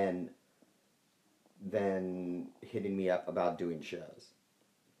than hitting me up about doing shows.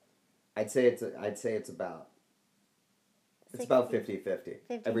 I'd say it's about... It's about 50-50.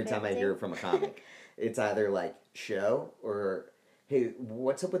 Every time I hear it from a comic. It's either like, show, or, hey,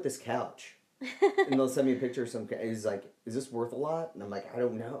 what's up with this couch? And they'll send me a picture of some... He's like, is this worth a lot? And I'm like, I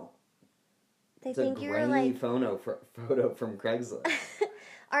don't know. It's think you're like... photo from Craigslist.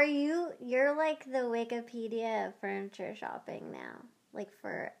 You're like the Wikipedia of furniture shopping now. Like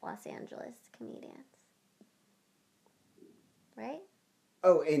for Los Angeles comedians. Right?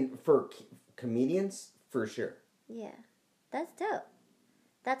 Oh, and for comedians? For sure. Yeah. That's dope.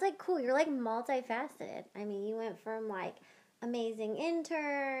 That's, like, cool. You're, like, multifaceted. I mean, you went from, like, amazing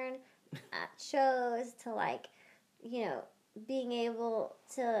intern at shows to, like, you know, being able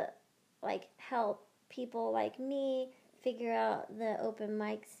to, like, help people like me figure out the open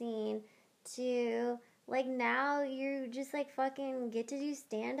mic scene to, like, now you just, like, fucking get to do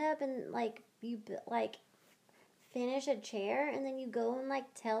stand-up and, like, you, like, finish a chair and then you go and, like,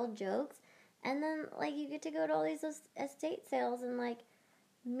 tell jokes. And then, like, you get to go to all these estate sales and, like,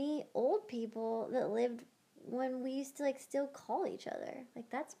 meet old people that lived when we used to, like, still call each other. Like,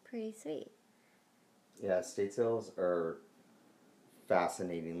 that's pretty sweet. Yeah, estate sales are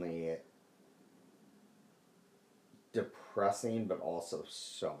fascinatingly depressing, but also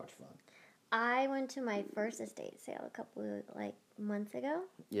so much fun. I went to my first estate sale a couple of, months ago.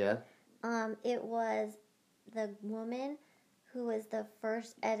 Yeah. It was the woman who was the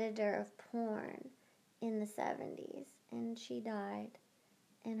first editor of porn in the 70s, and she died.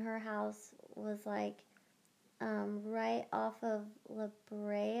 And her house was right off of La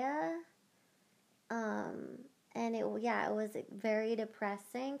Brea. And it was very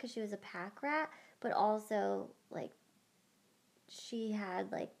depressing because she was a pack rat, but also she had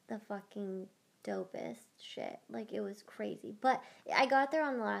the fucking dopest shit. It was crazy. But I got there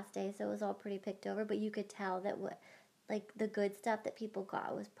on the last day, so it was all pretty picked over, but you could tell that the good stuff that people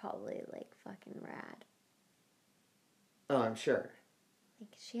got was probably fucking rad. Oh, I'm sure.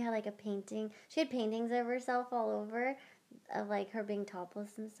 She had a painting. She had paintings of herself all over, of her being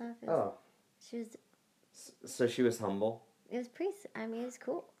topless and stuff. She was. So she was humble. It was pretty. I mean, it was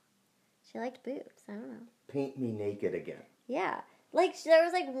cool. She liked boobs. I don't know. Paint me naked again. Yeah, there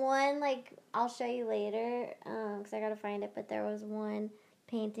was one I'll show you later, because I gotta find it. But there was one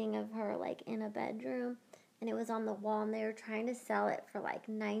painting of her in a bedroom, and it was on the wall, and they were trying to sell it for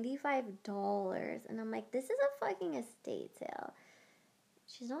 $95, and I'm like, this is a fucking estate sale.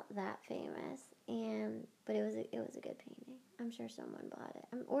 She's not that famous, but it was a good painting. I'm sure someone bought it,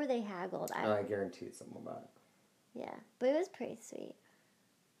 or they haggled. I guarantee someone bought it. Yeah, but it was pretty sweet.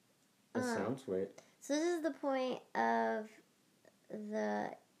 It sounds sweet. So this is the point of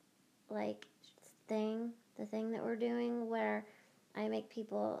the thing that we're doing, where I make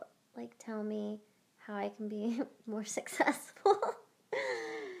people tell me how I can be more successful,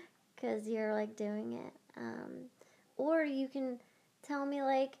 because you're doing it, or you can tell me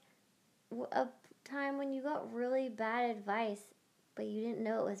a time when you got really bad advice, but you didn't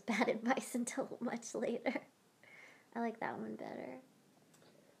know it was bad advice until much later. I like that one better.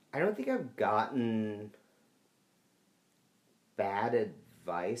 I don't think I've gotten bad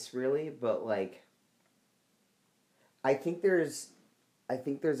advice really, but I think there's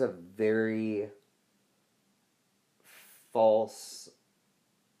a very false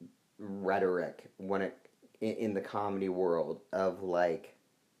rhetoric in the comedy world of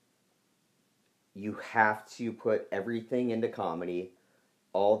you have to put everything into comedy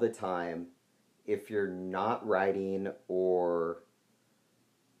all the time. If you're not writing or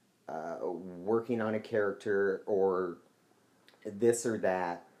working on a character or this or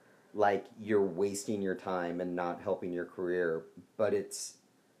that, you're wasting your time and not helping your career. But it's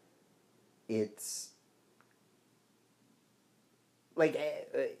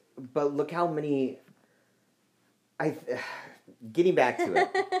but look how many getting back to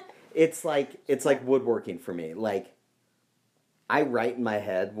it. It's like woodworking for me. I write in my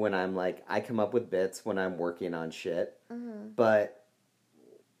head when I'm I come up with bits when I'm working on shit. Mm-hmm. But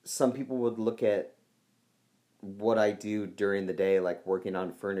some people would look at what I do during the day, working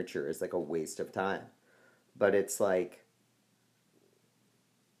on furniture, as a waste of time. But it's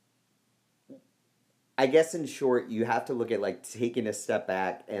I guess in short, you have to look at taking a step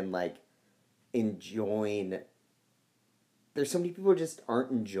back and enjoying. There's so many people who just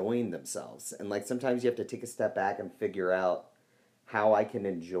aren't enjoying themselves, and sometimes you have to take a step back and figure out how I can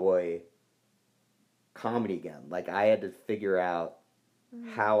enjoy comedy again. I had to figure out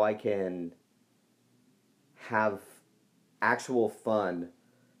how I can have actual fun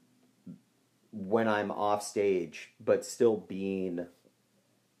when I'm off stage, but still being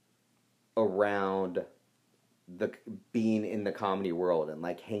around being in the comedy world and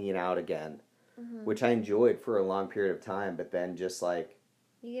hanging out again, which I enjoyed for a long period of time, but then just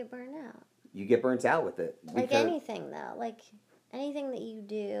you get burned out. You get burnt out with it. Anything though, anything that you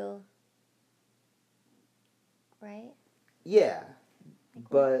do, right? Yeah,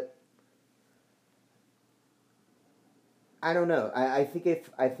 but I don't know. I think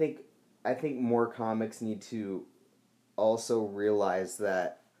more comics need to also realize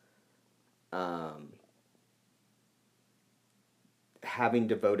that having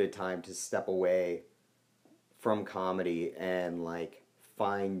devoted time to step away from comedy and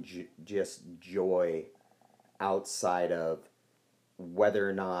find just joy outside of whether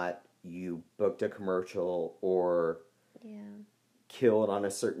or not you booked a commercial or killed on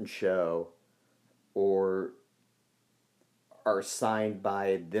a certain show or are signed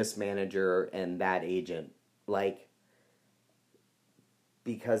by this manager and that agent,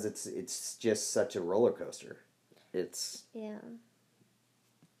 because it's just such a roller coaster. It's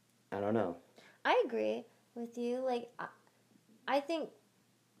I don't know. I agree with you. I think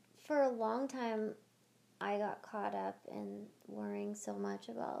for a long time I got caught up in worrying so much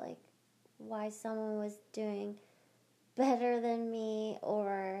about why someone was doing better than me,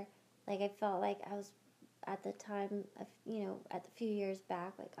 or I felt like I was at the time, at the few years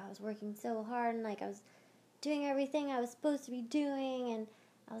back, like I was working so hard and like I was doing everything I was supposed to be doing, and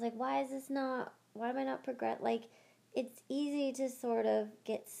I was like, why am I not progress? Like, it's easy to sort of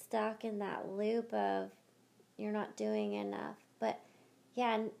get stuck in that loop of you're not doing enough. But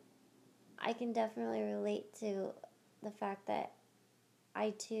yeah, I can definitely relate to the fact that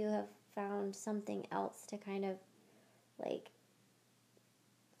I too have found something else to kind of like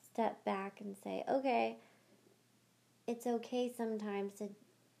step back and say, okay, it's okay sometimes to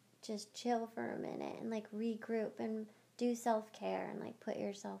just chill for a minute and like regroup and do self-care and like put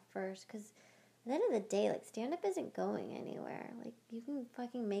yourself first, because at the end of the day, like, stand-up isn't going anywhere. Like, you can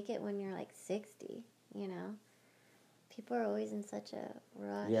fucking make it when you're like 60, you know? People are always in such a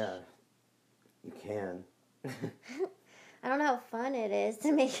rush. Yeah, you can. I don't know how fun it is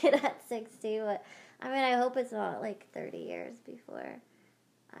to make it at 60, but I mean, I hope it's not like 30 years before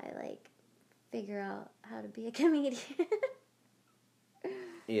I like figure out how to be a comedian.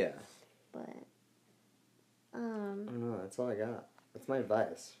 Yeah. But I don't know, that's all I got. That's my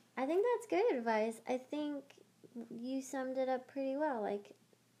advice. I think that's good advice. I think you summed it up pretty well. Like,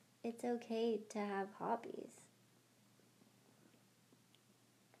 it's okay to have hobbies.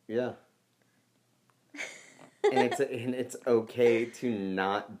 Yeah. and it's okay to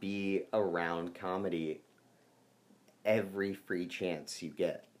not be around comedy every free chance you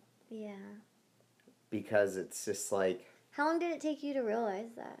get. Yeah. Because it's just like... How long did it take you to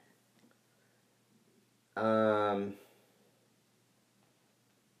realize that?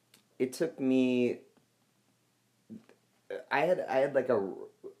 It took me... I had like a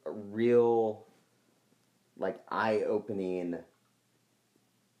real, like, eye-opening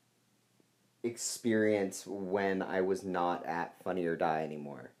experience when I was not at Funny or Die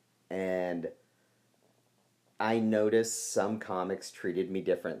anymore. And I noticed some comics treated me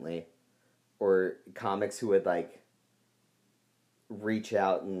differently. Or comics who would, like, reach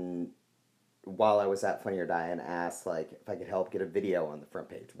out and, while I was at Funny or Die, and ask, like, if I could help get a video on the front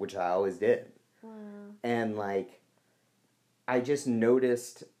page, which I always did. Wow. And, like, I just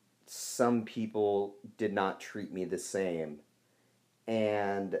noticed some people did not treat me the same.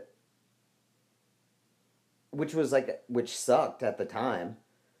 And... which sucked at the time,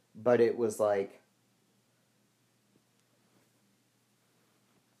 but it was like,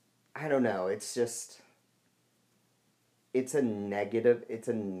 I don't know, it's just, it's a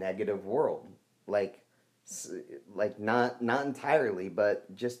negative world. Like not entirely,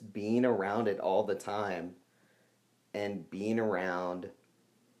 but just being around it all the time and being around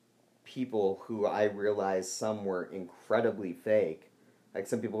people who I realized some were incredibly fake, like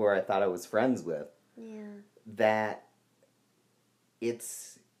some people who I thought I was friends with. Yeah. That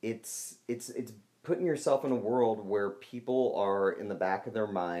it's putting yourself in a world where people are in the back of their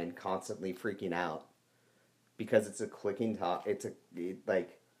mind constantly freaking out because it's a clicking top.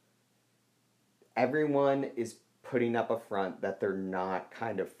 Like everyone is putting up a front that they're not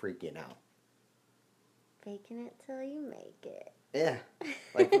kind of freaking out. Faking it till you make it. Yeah.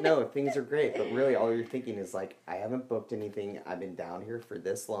 Like, no, things are great, but really all you're thinking is like, I haven't booked anything. I've been down here for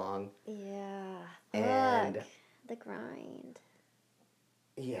this long. Yeah. And fuck. The grind.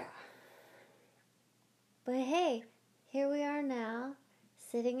 Yeah. But hey, here we are now,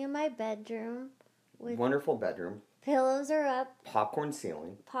 sitting in my bedroom with wonderful bedroom. Pillows are up. Popcorn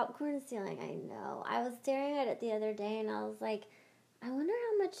ceiling. Popcorn ceiling, I know. I was staring at it the other day and I was like, I wonder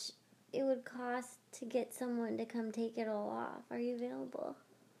how much it would cost to get someone to come take it all off. Are you available?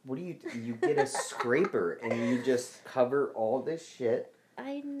 What do? You get a scraper and you just cover all this shit.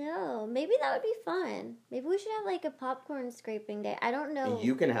 I know. Maybe that would be fun. Maybe we should have like a popcorn scraping day. I don't know.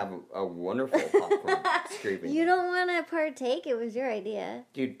 You can have a wonderful popcorn scraping You day. don't want to partake. It was your idea.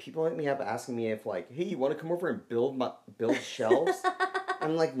 Dude, people hit me up asking me if like, hey, you want to come over and build shelves?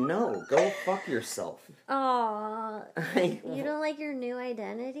 I'm like, no, go fuck yourself. Aw. You don't like your new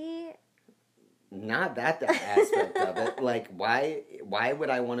identity? Not that aspect of it. Like, why would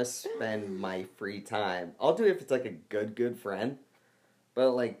I want to spend my free time? I'll do it if it's like a good friend.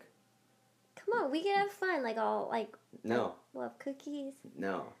 But like, come on, we can have fun. Like, no, we'll have cookies.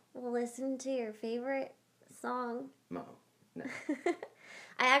 No. We'll listen to your favorite song. No.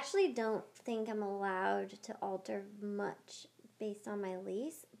 I actually don't think I'm allowed to alter much based on my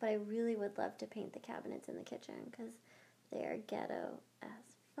lease, but I really would love to paint the cabinets in the kitchen because they are ghetto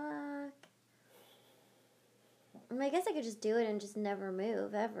as fuck. I mean, I guess I could just do it and just never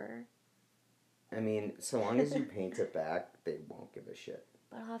move, ever. I mean, so long as you paint it back, they won't give a shit.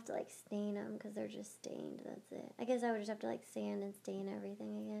 But I'll have to, like, stain them because they're just stained. That's it. I guess I would just have to, like, sand and stain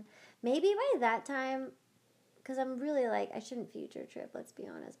everything again. Maybe by that time, because I'm really like, I shouldn't future trip, let's be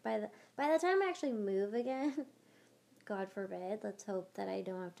honest. By the time I actually move again, God forbid, let's hope that I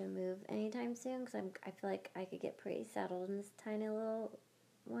don't have to move anytime soon, because I feel like I could get pretty settled in this tiny little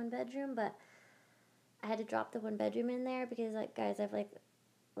one bedroom, but I had to drop the one bedroom in there because, like, guys, I've like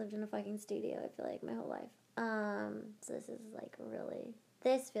lived in a fucking studio, I feel like, my whole life. So this is like really,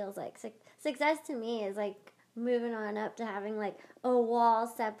 this feels like success to me is like moving on up to having like a wall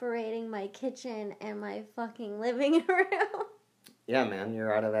separating my kitchen and my fucking living room. Yeah, man,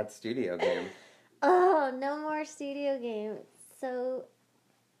 you're out of that studio game. Oh, no more studio game. So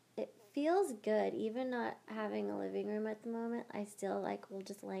it feels good, even not having a living room at the moment. I still like will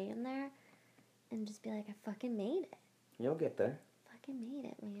just lay in there and just be like, I fucking made it. You'll get there. Fucking made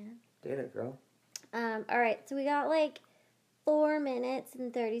it, man. Did it, girl. All right, so we got like 4 minutes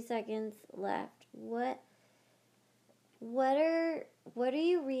and 30 seconds left. What are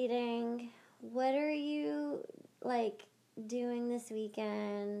you reading? What are you like doing this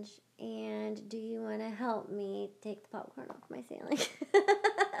weekend? And do you want to help me take the popcorn off my ceiling?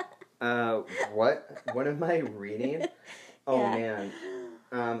 What am I reading? Oh, Yeah. man.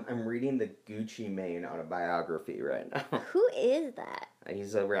 I'm reading the Gucci Mane autobiography right now. Who is that?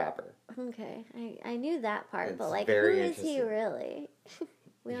 He's a rapper. Okay, I knew that part, but It's like, who very is he interesting. really?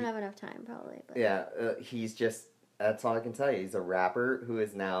 We don't have enough time, probably. But. Yeah, he's just, that's all I can tell you. He's a rapper who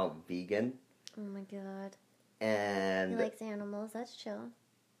is now vegan. Oh my god. And He likes animals. That's chill.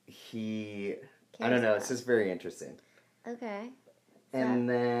 I don't Cares know, about- it's just very interesting. Okay. And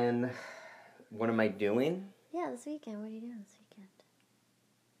then, what am I doing? Yeah, this weekend. What are you doing this weekend?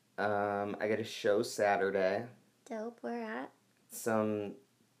 I got a show Saturday. Dope. Where at? Some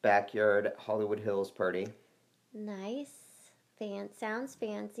backyard Hollywood Hills party. Nice. Sounds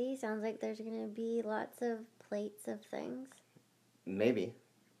fancy. Sounds like there's gonna be lots of plates of things. Maybe.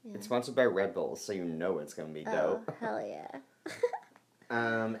 Yeah. It's sponsored by Red Bull, so you know it's going to be dope. Oh, hell yeah.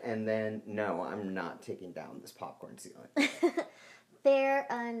 And then, no, I'm not taking down this popcorn ceiling. Fair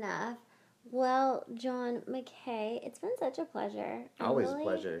enough. Well, John McKay, it's been such a pleasure. Always a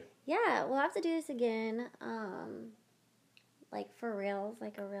pleasure. Yeah, we'll have to do this again. Like for reals,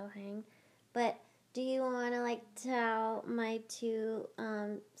 like a real hang. But do you want to like tell my 2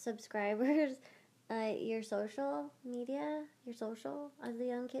 subscribers your social media, your social, as the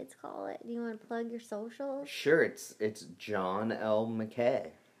young kids call it? Do you want to plug your socials? Sure, it's John L.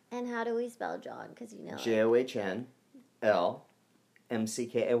 McKay. And how do we spell John? Because you know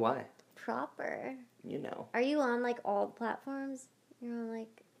JOHNLMCKAY. proper. You know. Are you on like all the platforms? You're on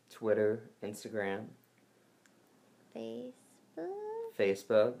like Twitter, Instagram, Facebook.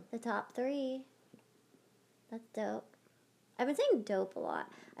 Facebook. The top 3. That's dope. I've been saying dope a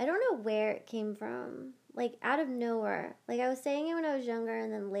lot. I don't know where it came from. Like, out of nowhere. Like, I was saying it when I was younger,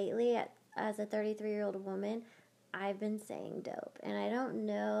 and then lately, as a 33-year-old woman, I've been saying dope. And I don't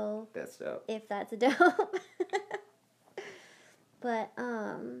know That's dope. if that's dope. But,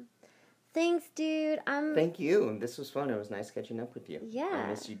 thanks, dude. Thank you. This was fun. It was nice catching up with you. Yeah. I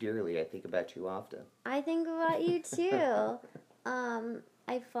miss you dearly. I think about you often. I think about you, too.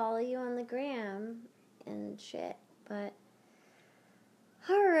 I follow you on the gram and shit, but...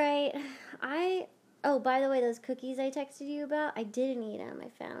 Alright, oh, by the way, those cookies I texted you about, I didn't eat them. I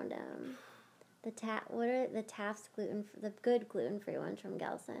found them. What are the Taft's the good gluten-free ones from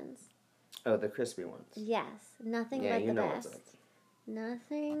Gelson's? Oh, the crispy ones. Yes, nothing Yeah, but you the know what's best. up.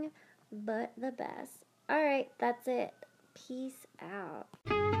 Nothing but the best. Alright, that's it. Peace out.